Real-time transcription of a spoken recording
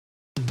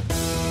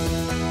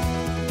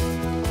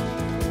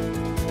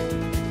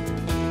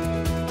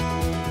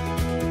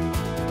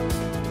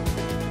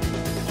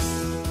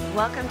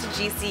Welcome to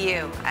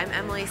GCU. I'm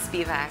Emily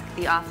Spivack,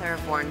 the author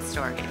of Worn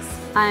Stories.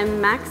 I'm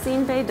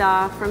Maxine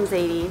Bédat from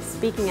Zadie,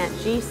 speaking at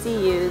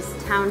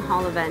GCU's Town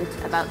Hall event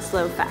about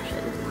slow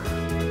fashion.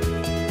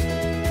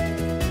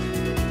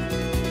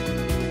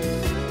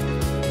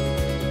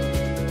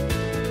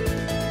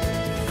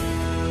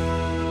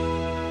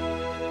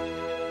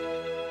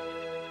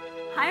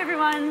 Hi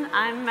everyone,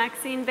 I'm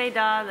Maxine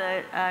Bédat,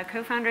 the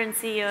co-founder and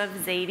CEO of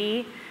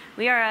Zadie.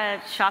 We are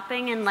a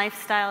shopping and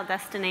lifestyle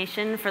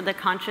destination for the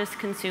conscious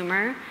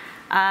consumer.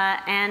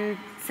 And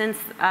since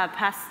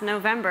past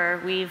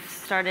November, we've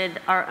started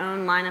our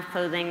own line of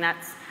clothing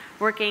that's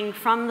working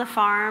from the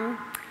farm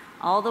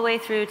all the way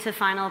through to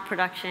final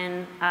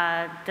production,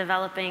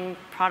 developing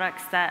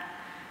products that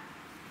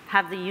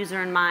have the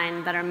user in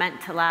mind, that are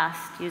meant to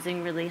last,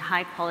 using really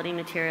high quality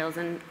materials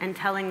and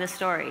telling the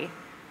story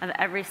of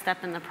every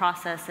step in the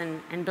process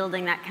and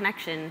building that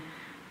connection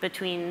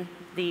between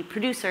the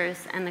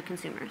producers and the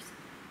consumers.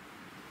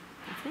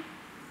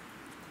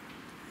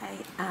 Hi,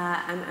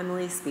 I'm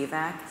Emily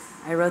Spivack.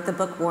 I wrote the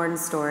book Worn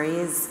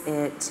Stories.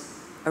 It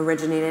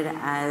originated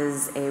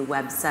as a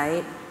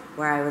website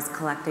where I was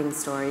collecting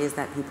stories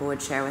that people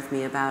would share with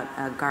me about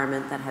a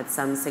garment that had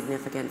some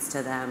significance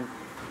to them.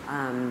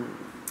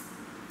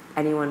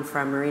 Anyone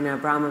from Marina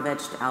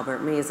Abramovich to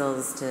Albert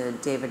Maysles to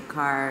David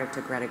Carr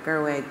to Greta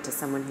Gerwig to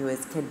someone who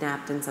was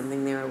kidnapped in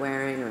something they were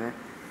wearing or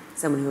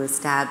someone who was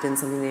stabbed in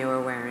something they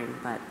were wearing,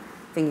 but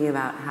thinking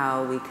about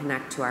how we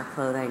connect to our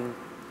clothing.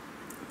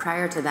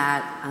 Prior to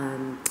that,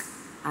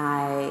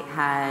 I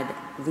had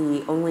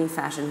the only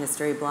fashion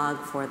history blog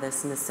for the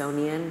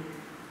Smithsonian,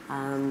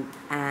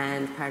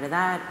 and prior to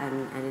that,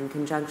 and in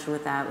conjunction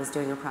with that, was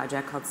doing a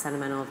project called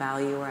Sentimental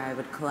Value, where I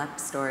would collect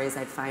stories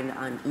I'd find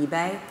on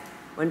eBay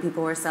when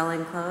people were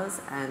selling clothes,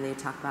 and they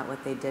talk about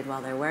what they did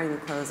while they're wearing the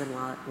clothes and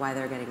why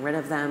they're getting rid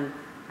of them,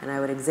 and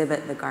I would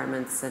exhibit the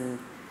garments. And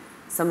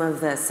some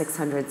of the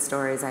 600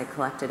 stories I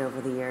collected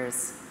over the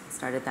years.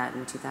 Started that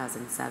in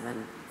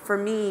 2007. For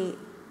me,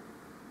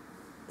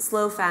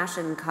 slow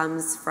fashion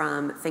comes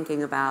from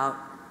thinking about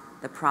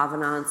the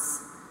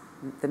provenance,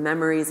 the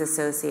memories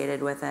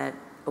associated with it,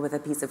 with a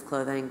piece of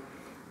clothing,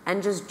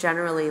 and just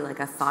generally like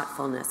a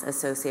thoughtfulness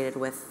associated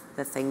with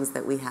the things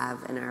that we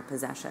have in our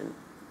possession.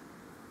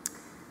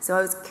 So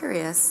I was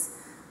curious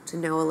to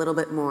know a little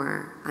bit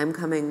more. I'm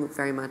coming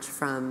very much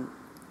from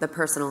the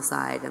personal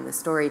side and the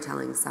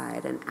storytelling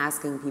side and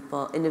asking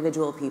people,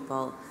 individual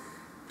people,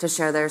 to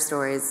share their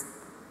stories.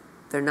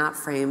 They're not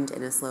framed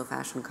in a slow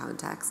fashion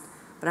context.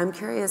 But I'm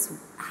curious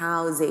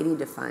how Zadie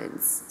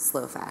defines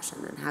slow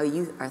fashion and how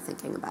you are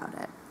thinking about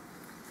it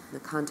in the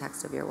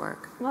context of your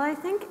work. Well, I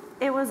think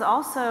it was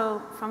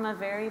also from a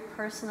very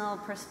personal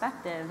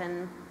perspective.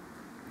 And,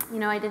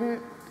 I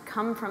didn't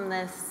come from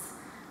this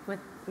with,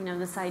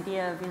 this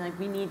idea of, like,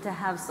 we need to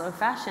have slow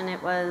fashion.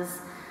 It was,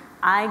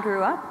 I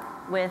grew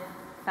up with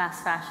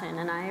fast fashion,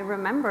 and I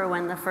remember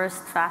when the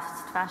first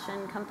fast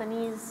fashion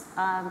companies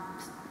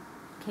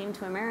came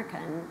to America,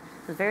 and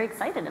was very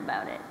excited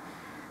about it.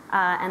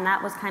 And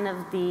that was kind of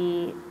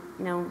the,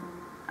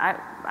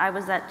 I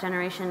was that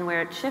generation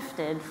where it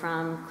shifted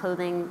from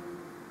clothing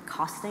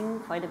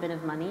costing quite a bit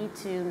of money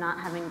to not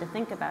having to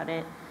think about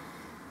it.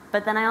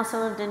 But then I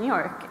also lived in New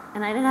York,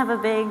 and I didn't have a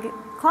big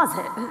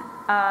closet.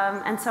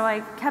 And so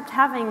I kept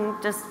having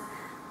just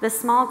this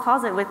small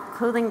closet with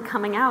clothing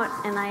coming out,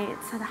 and I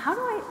said, how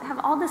do I have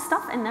all this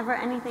stuff and never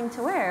anything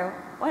to wear?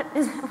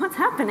 What's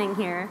happening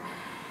here?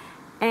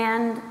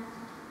 And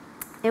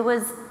it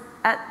was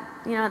at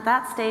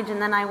that stage, and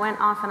then I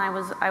went off and I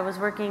was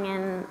working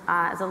in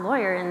as a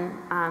lawyer in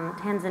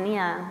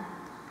Tanzania,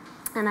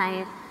 and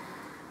I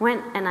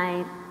went and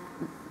I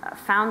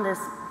found this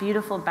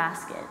beautiful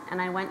basket,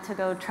 and I went to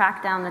go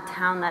track down the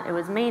town that it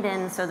was made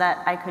in so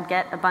that I could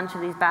get a bunch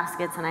of these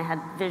baskets, and I had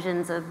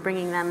visions of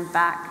bringing them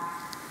back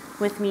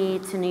with me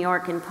to New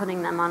York and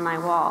putting them on my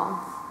wall.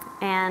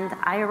 And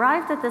I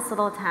arrived at this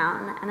little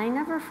town, and I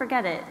never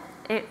forget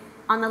it.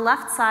 On the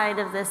left side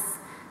of this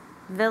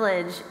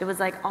village, it was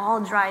like all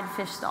dried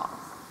fish stalls.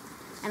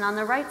 And on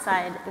the right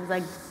side, it was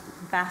like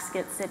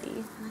Basket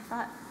City. And I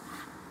thought,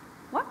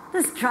 what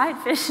does dried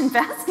fish and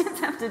baskets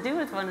have to do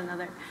with one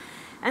another?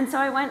 And so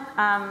I went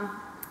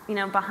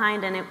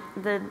behind, and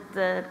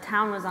the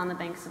town was on the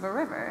banks of a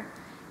river.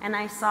 And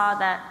I saw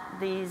that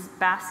these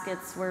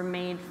baskets were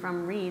made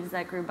from reeds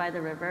that grew by the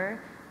river,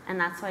 and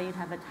that's why you'd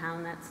have a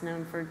town that's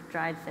known for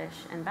dried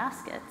fish and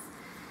baskets.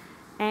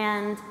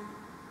 And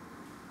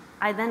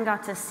I then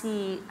got to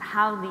see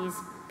how these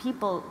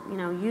people,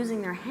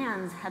 using their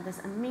hands, had this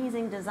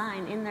amazing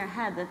design in their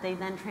head that they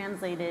then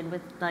translated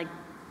with,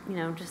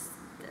 just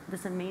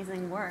this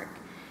amazing work.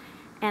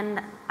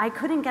 And I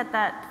couldn't get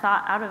that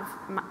thought out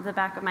of the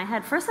back of my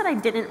head. First, that I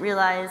didn't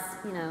realize,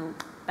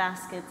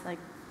 baskets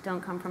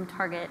don't come from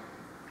Target.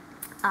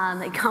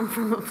 They come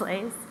from a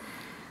place.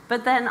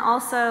 But then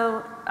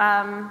also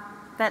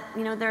that,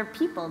 there are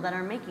people that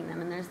are making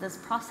them, and there's this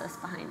process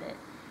behind it.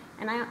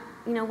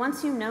 And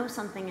once you know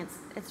something,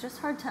 it's just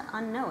hard to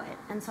unknow it.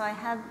 And so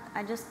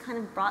I just kind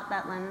of brought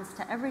that lens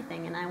to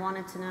everything, and I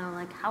wanted to know,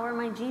 like, how are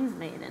my jeans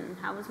made, and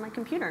how is my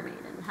computer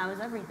made, and how is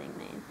everything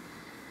made?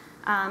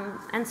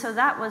 And so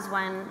that was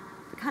when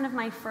kind of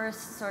my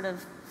first sort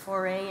of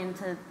foray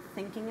into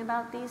thinking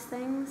about these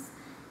things.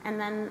 And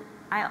then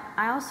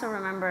I also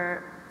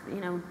remember,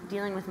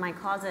 dealing with my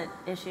closet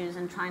issues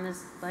and trying to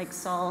like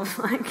solve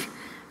like,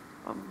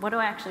 what do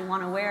I actually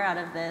want to wear out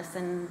of this?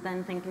 And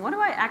then thinking, what do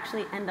I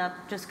actually end up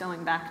just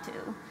going back to?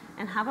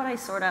 And how about I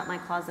sort out my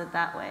closet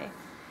that way?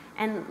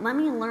 And let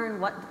me learn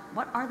what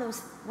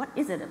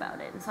is it about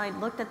it? And so I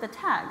looked at the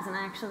tags and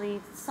I actually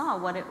saw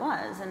what it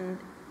was. And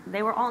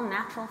they were all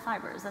natural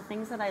fibers. The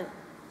things that I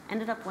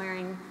ended up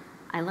wearing,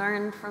 I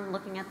learned from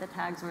looking at the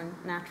tags were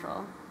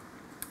natural.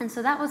 And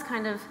so that was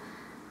kind of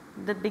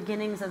the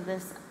beginnings of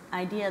this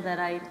idea that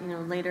I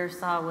later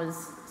saw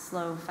was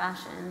slow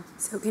fashion.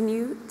 So can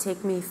you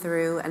take me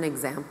through an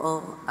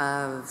example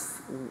of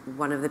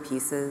one of the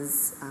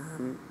pieces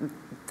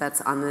that's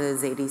on the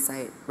Zadie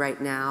site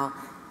right now,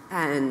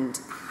 and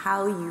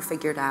how you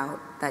figured out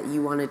that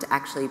you wanted to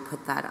actually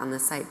put that on the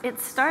site?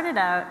 It started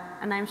out,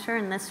 and I'm sure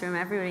in this room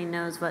everybody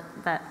knows what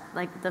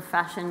the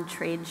fashion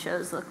trade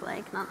shows look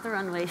like, not the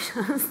runway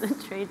shows, the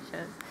trade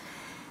shows.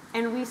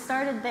 And we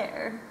started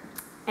there,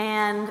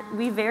 and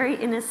we very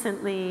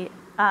innocently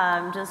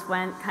just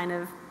went kind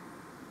of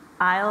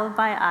aisle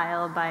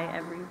by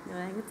every,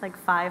 I think it's like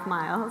 5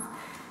 miles,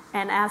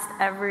 and asked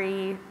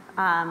every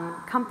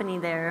company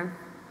there,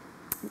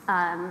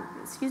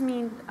 excuse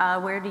me,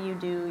 where do you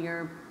do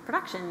your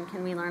production?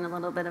 Can we learn a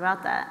little bit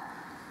about that?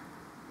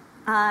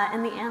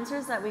 And the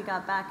answers that we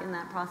got back in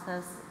that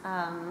process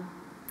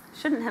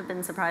shouldn't have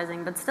been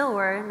surprising, but still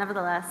were,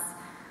 nevertheless.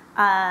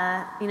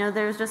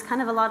 There's just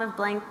kind of a lot of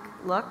blank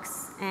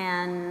looks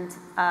and,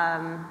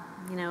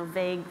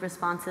 vague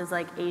responses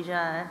like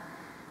Asia.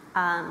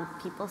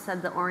 People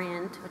said the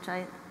Orient, which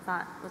I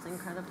thought was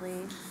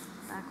incredibly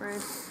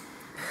backwards.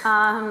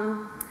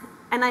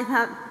 And I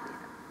thought,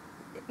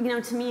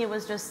 to me it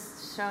was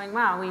just showing,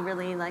 wow, we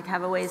really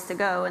have a ways to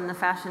go in the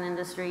fashion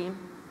industry.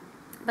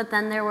 But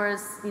then there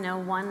was,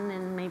 one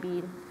in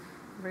maybe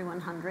every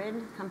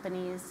 100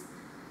 companies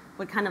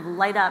would kind of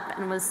light up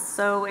and was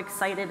so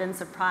excited and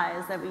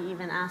surprised that we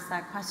even asked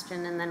that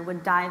question, and then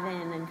would dive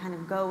in and kind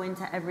of go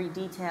into every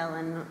detail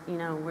and,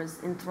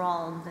 was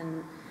enthralled.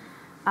 And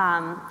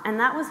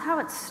that was how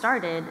it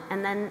started.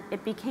 And then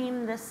it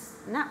became this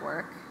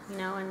network,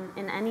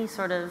 in any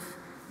sort of,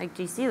 like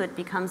GCU, it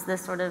becomes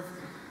this sort of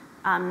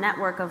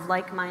network of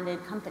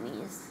like-minded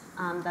companies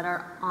that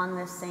are on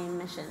this same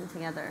mission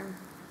together.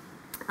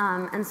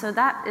 And so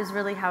that is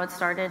really how it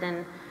started.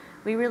 And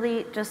we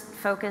really just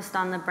focused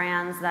on the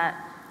brands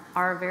that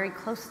are very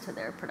close to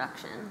their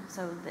production,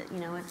 so that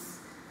it's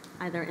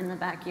either in the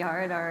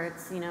backyard or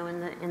it's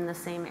in the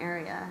same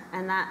area.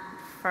 And that,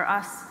 for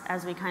us,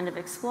 as we kind of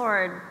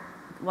explored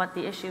what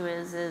the issue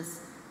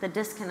is the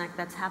disconnect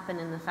that's happened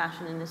in the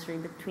fashion industry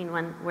between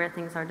where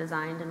things are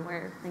designed and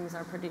where things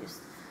are produced.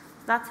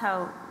 So that's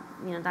how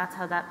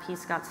that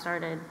piece got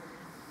started.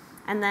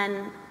 And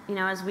then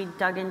as we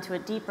dug into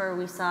it deeper,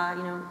 we saw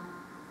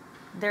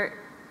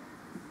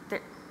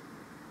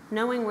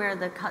knowing where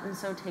the cut and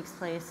sew takes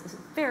place is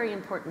very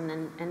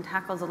important and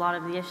tackles a lot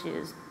of the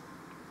issues.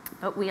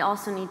 But we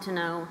also need to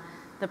know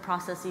the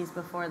processes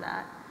before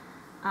that.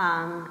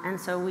 And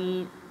so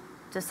we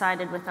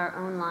decided with our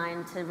own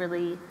line to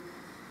really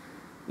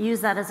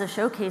use that as a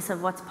showcase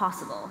of what's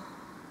possible,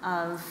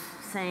 of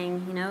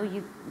saying,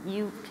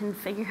 you can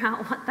figure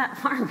out what that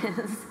farm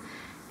is.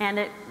 And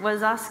it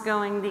was us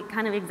going the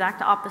kind of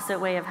exact opposite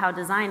way of how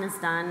design is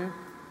done,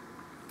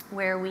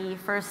 where we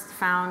first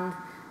found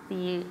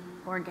the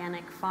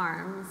organic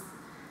farms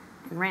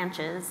and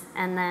ranches,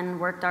 and then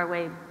worked our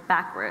way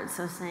backwards.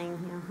 So saying,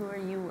 who are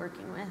you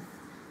working with?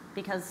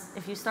 Because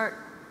if you start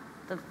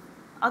the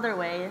other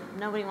way,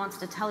 nobody wants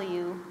to tell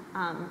you,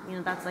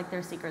 that's like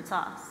their secret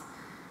sauce.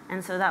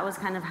 And so that was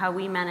kind of how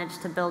we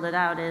managed to build it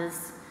out,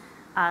 is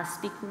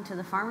speaking to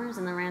the farmers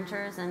and the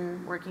ranchers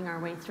and working our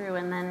way through.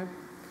 And then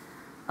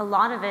a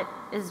lot of it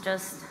is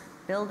just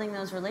building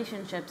those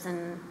relationships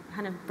and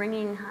kind of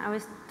I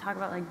always talk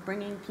about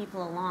bringing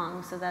people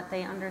along so that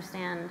they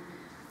understand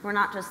we're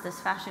not just this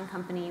fashion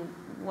company,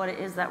 what it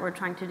is that we're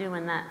trying to do,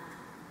 and that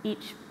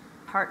each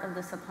part of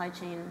the supply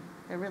chain,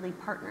 they're really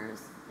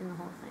partners in the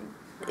whole thing.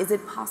 Is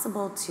it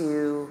possible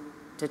to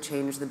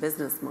change the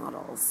business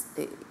models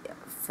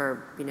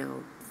for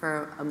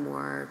a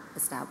more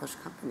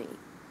established company?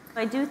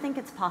 I do think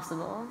it's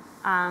possible,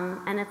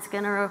 and it's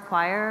going to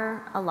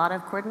require a lot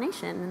of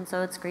coordination. And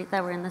so it's great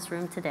that we're in this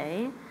room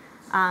today,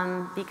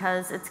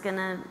 because it's going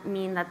to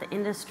mean that the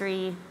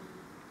industry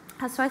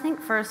has to, I think,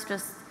 first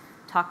just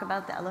talk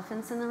about the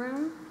elephants in the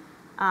room,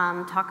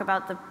 talk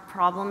about the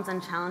problems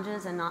and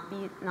challenges, and not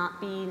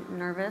be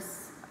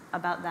nervous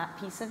about that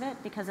piece of it,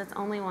 because it's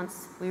only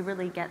once we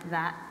really get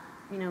that,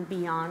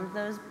 beyond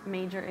those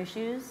major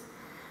issues,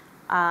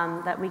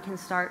 that we can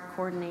start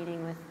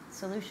coordinating with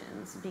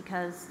solutions.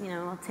 Because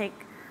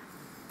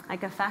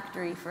like a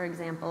factory, for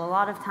example. A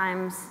lot of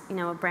times, you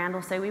know, a brand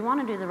will say, we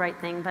want to do the right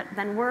thing, but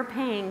then we're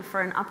paying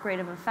for an upgrade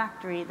of a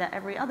factory that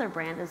every other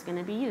brand is going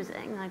to be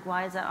using. Like,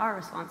 why is that our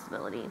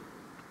responsibility?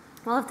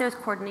 Well, if there's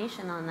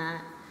coordination on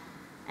that,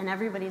 and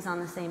everybody's on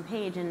the same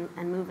page and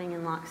moving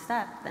in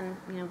lockstep, then,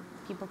 you know,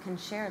 people can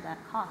share that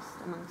cost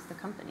amongst the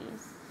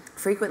companies.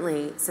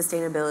 Frequently,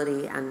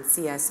 sustainability and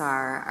CSR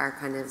are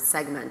kind of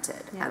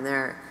segmented, and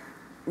they're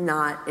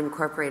not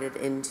incorporated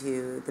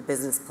into the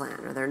business plan,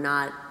 or they're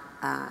not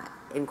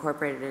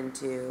incorporated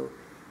into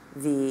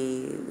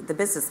the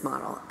business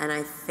model. And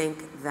I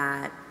think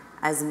that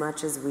as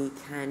much as we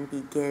can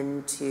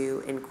begin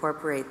to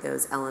incorporate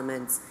those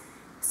elements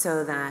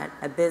so that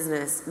a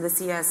business, the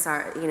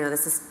CSR, you know,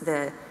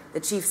 the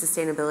chief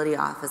sustainability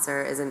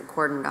officer isn't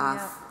cordoned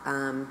off,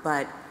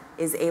 but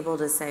is able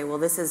to say, well,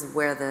 this is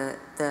where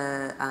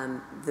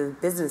the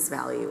business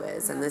value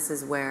is, and this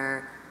is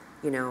where,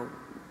 you know,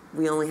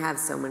 we only have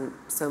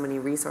so many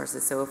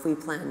resources. So if we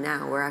plan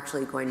now, we're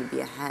actually going to be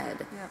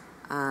ahead.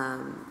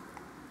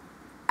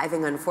 I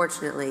think,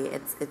 unfortunately,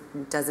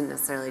 it doesn't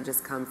necessarily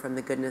just come from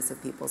the goodness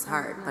of people's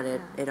heart, but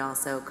it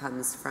also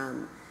comes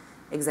from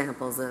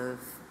examples of,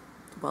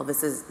 well,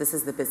 this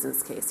is the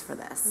business case for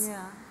this.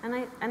 Yeah,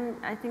 and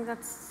I think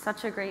that's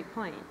such a great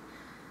point.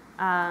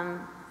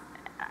 And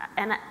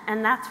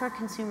that's where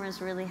consumers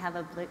really have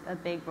a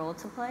big role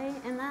to play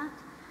in that.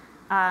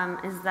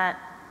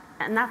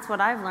 And that's what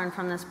I've learned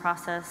from this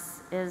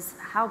process, is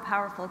how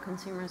powerful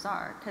consumers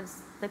are.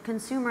 Because the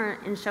consumer,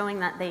 in showing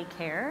that they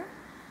care,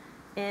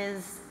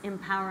 is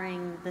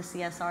empowering the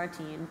CSR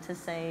team to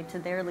say to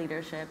their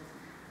leadership,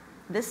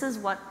 this is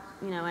what,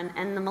 you know,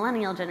 and the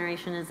millennial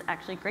generation is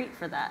actually great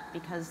for that,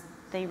 because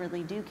they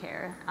really do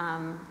care.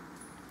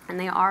 And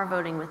they are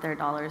voting with their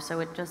dollars, so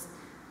it just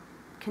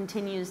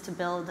continues to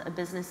build a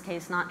business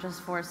case, not just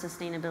for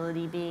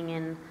sustainability being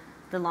in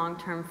the long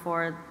term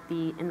for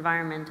the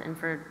environment and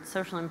for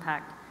social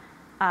impact,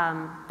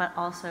 but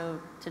also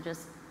to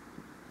just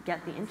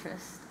get the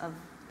interest of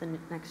the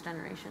next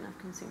generation of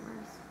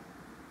consumers.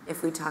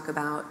 If we talk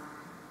about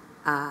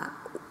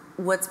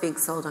what's being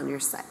sold on your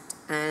site,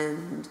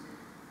 and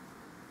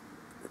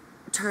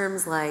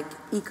terms like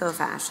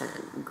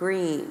eco-fashion,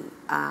 green,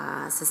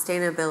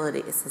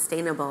 sustainability,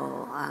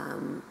 sustainable,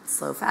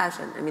 slow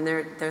fashion, I mean,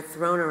 they're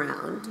thrown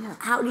around.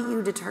 How do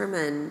you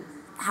determine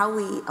how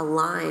we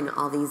align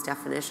all these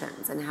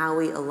definitions and how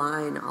we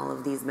align all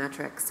of these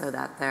metrics so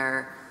that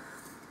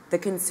the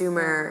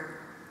consumer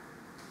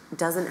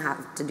doesn't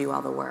have to do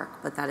all the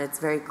work, but that it's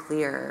very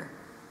clear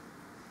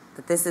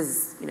that this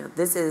is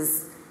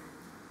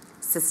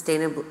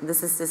sustainable,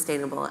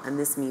 and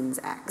this means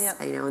X,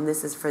 you know, and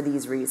this is for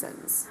these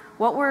reasons.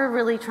 What we're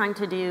really trying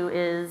to do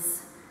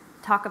is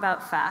talk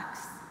about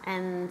facts,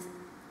 and,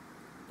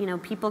 you know,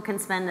 people can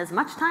spend as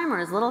much time or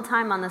as little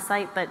time on the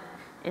site, but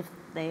if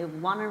they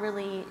want to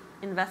really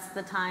invest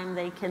the time,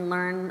 they can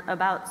learn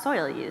about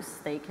soil use,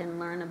 they can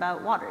learn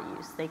about water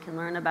use, they can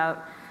learn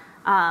about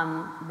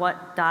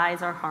what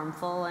dyes are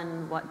harmful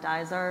and what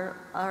dyes are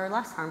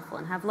less harmful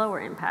and have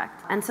lower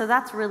impact. And so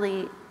that's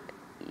really,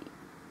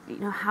 you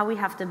know, how we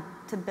have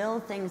to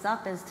build things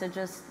up, is to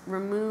just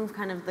remove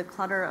kind of the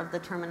clutter of the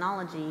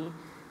terminology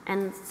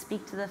and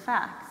speak to the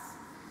facts.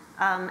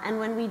 And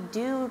when we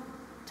do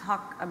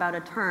talk about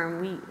a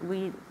term,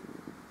 we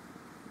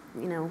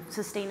you know,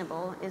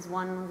 sustainable is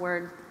one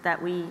word that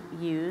we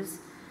use,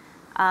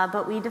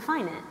 but we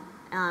define it.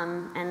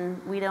 And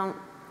we don't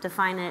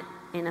define it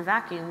in a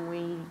vacuum.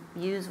 We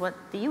use what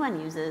the UN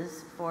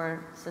uses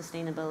for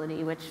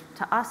sustainability, which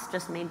to us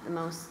just made the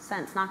most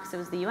sense, not because it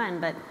was the UN,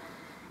 but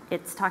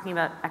it's talking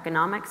about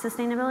economic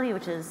sustainability,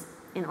 which is,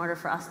 in order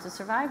for us to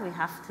survive, we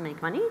have to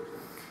make money.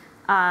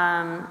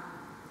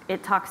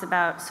 It talks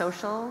about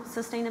social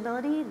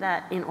sustainability,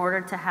 that in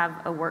order to have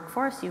a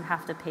workforce, you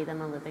have to pay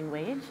them a living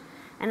wage.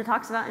 And it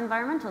talks about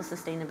environmental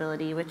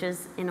sustainability, which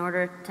is, in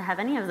order to have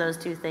any of those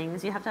two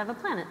things, you have to have a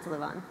planet to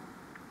live on.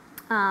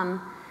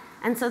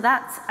 And so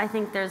that's, I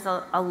think there's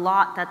a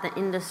lot that the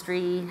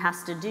industry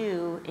has to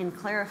do in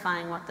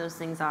clarifying what those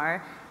things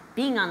are,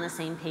 being on the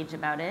same page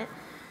about it.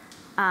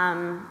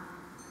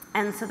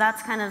 And so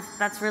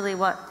that's really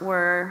what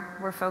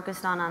we're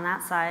focused on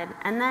that side.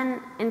 And then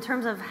in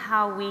terms of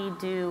how we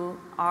do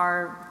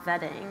our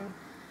vetting,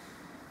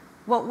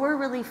 what we're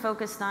really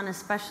focused on,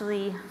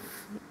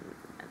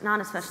 not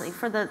especially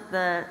for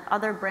the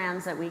other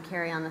brands that we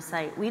carry on the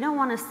site, we don't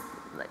want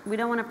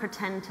to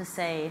pretend to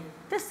say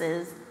this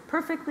is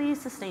perfectly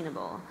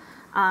sustainable,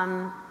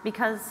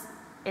 because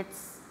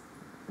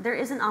there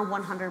isn't a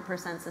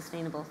 100%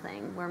 sustainable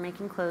thing. We're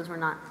making clothes, we're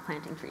not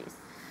planting trees.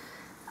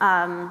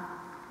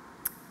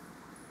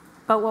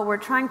 But what we're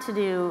trying to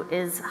do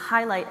is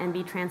highlight and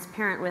be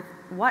transparent with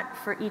what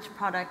for each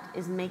product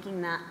is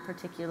making that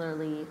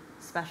particularly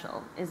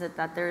special. Is it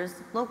that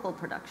there's local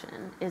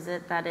production? Is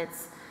it that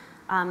it's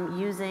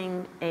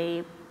using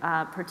a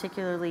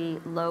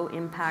particularly low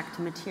impact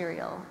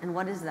material? And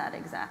what is that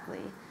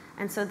exactly?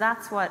 And so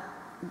that's what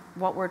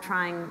we're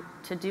trying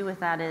to do with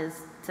that,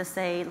 is to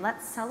say,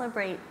 let's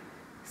celebrate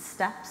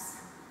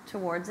steps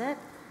towards it,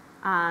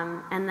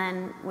 And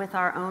then with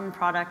our own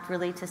product,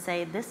 really to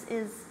say, this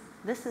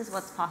is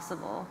what's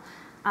possible.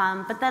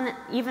 But then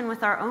even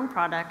with our own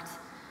product,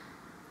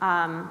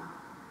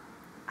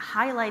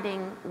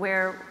 highlighting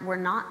where we're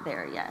not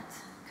there yet.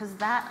 Because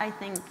that, I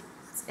think,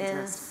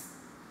 is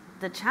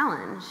the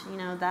challenge. You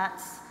know,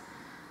 that's,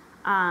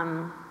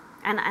 and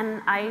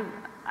I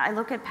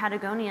look at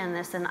Patagonia in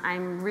this, and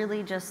I'm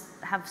really just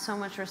have so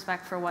much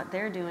respect for what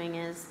they're doing.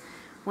 Is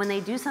when they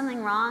do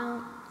something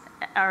wrong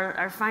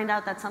or find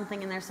out that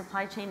something in their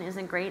supply chain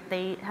isn't great,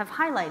 they have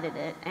highlighted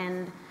it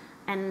and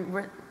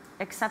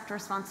accept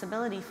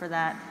responsibility for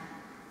that.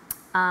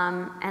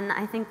 And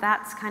I think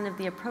that's kind of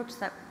the approach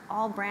that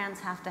all brands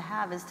have to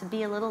have, is to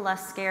be a little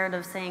less scared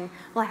of saying,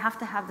 well, I have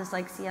to have this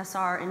like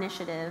CSR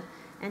initiative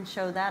and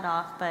show that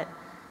off, but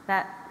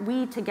that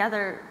we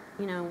together,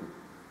 you know,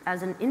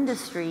 as an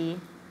industry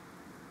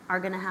are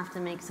going to have to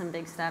make some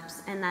big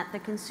steps, and that the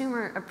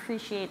consumer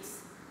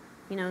appreciates,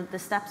 you know, the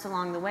steps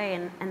along the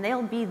way, and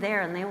they'll be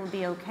there and they will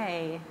be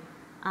okay,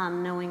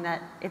 knowing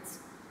that it's,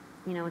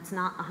 you know, it's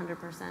not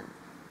 100%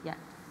 yet.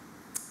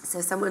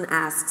 So someone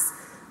asks,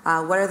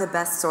 what are the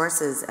best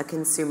sources a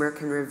consumer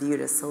can review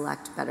to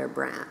select better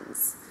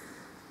brands?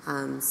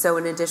 So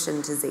in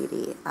addition to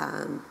Zadie,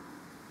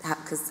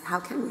 how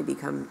can we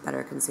become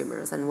better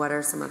consumers, and what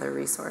are some other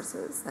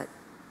resources that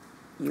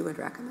you would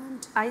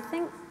recommend? I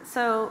think,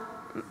 so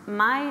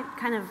my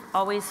kind of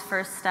always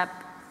first step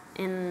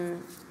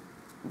in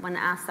when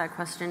asked that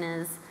question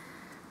is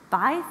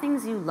buy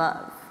things you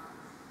love.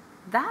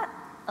 That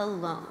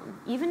alone,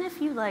 even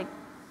if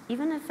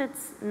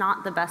it's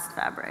not the best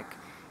fabric,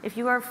 if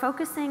you are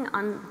focusing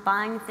on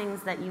buying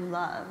things that you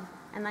love,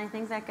 and I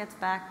think that gets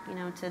back, you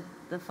know, to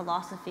the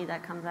philosophy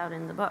that comes out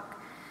in the book,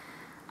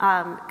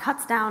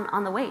 cuts down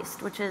on the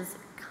waste, which is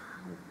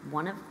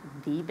one of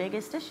the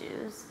biggest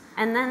issues.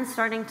 And then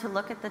starting to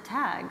look at the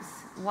tags.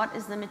 What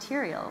is the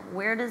material?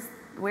 Where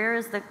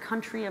is the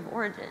country of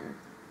origin?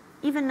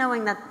 Even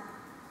knowing that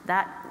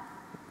that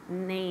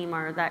name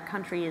or that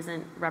country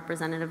isn't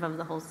representative of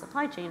the whole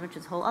supply chain, which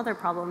is a whole other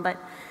problem. But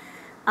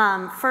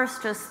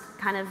first, just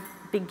kind of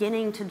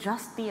beginning to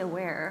just be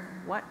aware,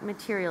 what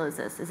material is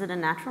this? Is it a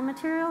natural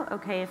material?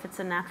 Okay, if it's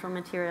a natural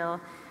material,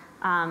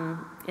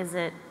 is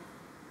it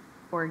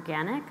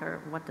organic,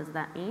 or what does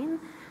that mean?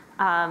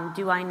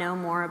 Do I know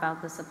more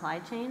about the supply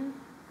chain?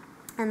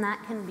 And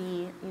that can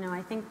be, you know,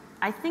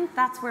 I think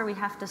that's where we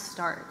have to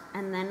start,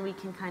 and then we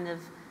can kind of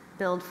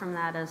build from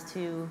that as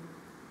to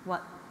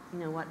what, you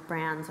know, what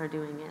brands are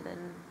doing it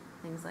and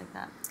things like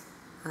that.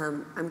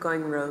 I'm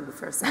going rogue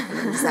for a second.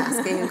 I'm just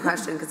asking a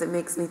question because it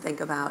makes me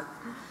think about,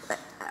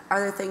 are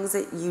there things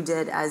that you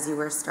did as you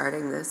were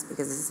starting this,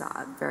 because this is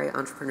a very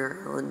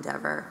entrepreneurial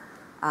endeavor,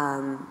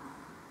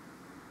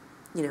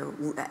 you know,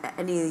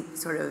 any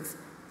sort of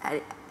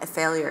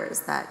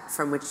failures that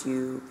from which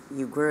you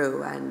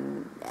grew,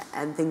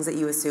 and things that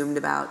you assumed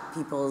about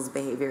people's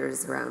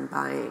behaviors around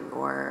buying,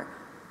 or,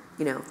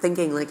 you know,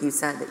 thinking, like you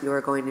said, that you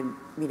were going to,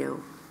 you know,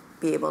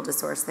 be able to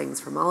source things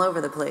from all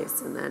over the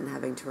place, and then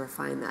having to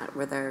refine that.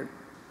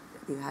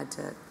 You had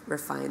to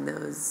refine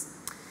those?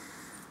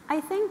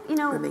 I think, you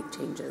know, or make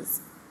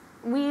changes.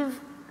 We've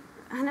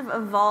kind of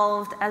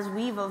evolved as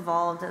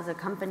a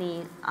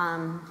company,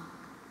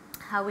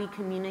 how we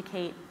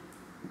communicate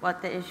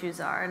what the issues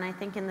are. And I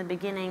think in the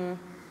beginning,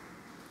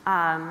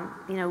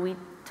 you know, we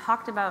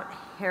talked about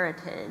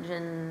heritage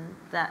and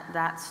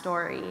that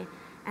story.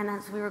 And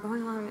as we were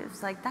going along, it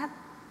was like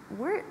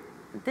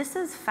this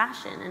is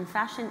fashion, and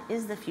fashion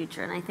is the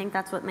future. And I think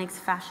that's what makes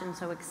fashion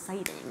so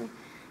exciting,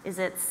 is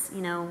it's,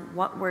 you know,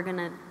 what we're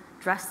gonna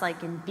dress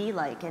like and be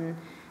like. And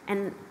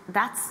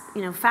that's,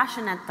 you know,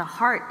 fashion at the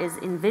heart is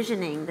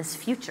envisioning this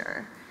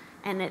future.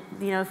 And it,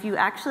 you know, if you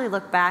actually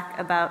look back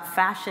about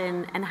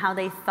fashion and how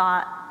they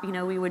thought, you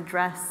know, we would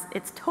dress,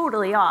 it's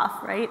totally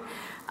off, right?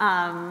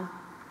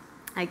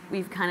 Like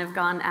we've kind of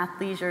gone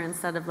athleisure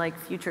instead of like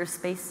future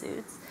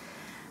spacesuits.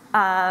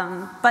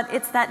 But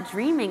it's that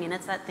dreaming and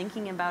it's that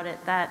thinking about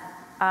it that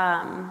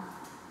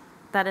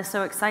that is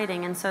so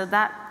exciting. And so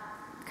that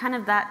kind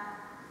of that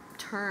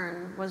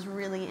turn was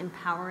really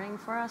empowering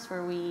for us,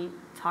 where we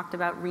talked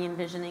about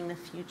re-envisioning the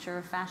future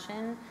of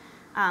fashion.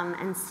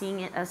 And seeing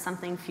it as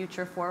something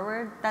future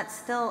forward that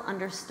still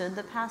understood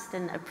the past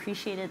and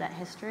appreciated that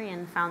history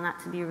and found that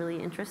to be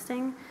really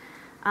interesting.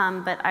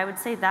 But I would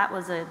say that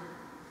was a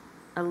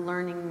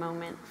learning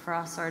moment for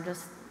us, or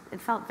just, it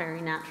felt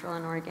very natural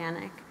and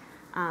organic,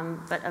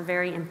 but a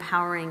very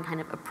empowering kind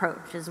of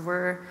approach, is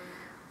we're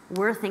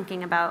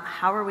thinking about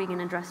how are we going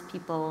to dress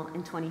people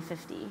in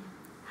 2050?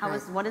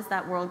 What is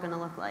that world going to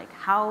look like?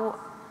 How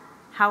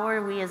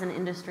are we as an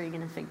industry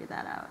going to figure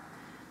that out?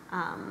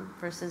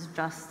 Versus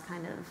just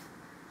kind of,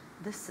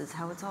 this is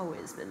how it's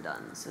always been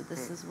done, so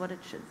this is what it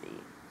should be.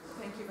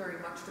 Thank you very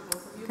much to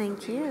both of you for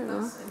being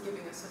with us and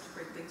giving us such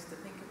great things to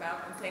think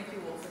about, and thank you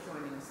all for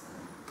joining us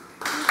tonight.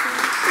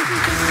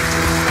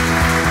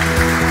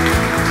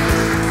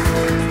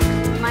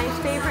 My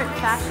favorite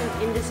fashion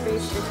industry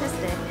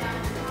statistic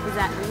is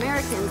that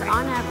Americans,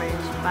 on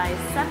average, buy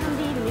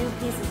 70 new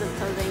pieces of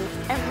clothing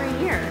every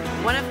year.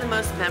 One of the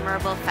most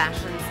memorable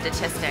fashion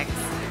statistics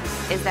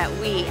is that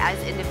we,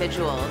 as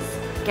individuals,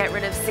 get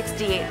rid of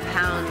 68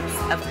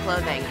 pounds of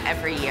clothing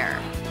every year.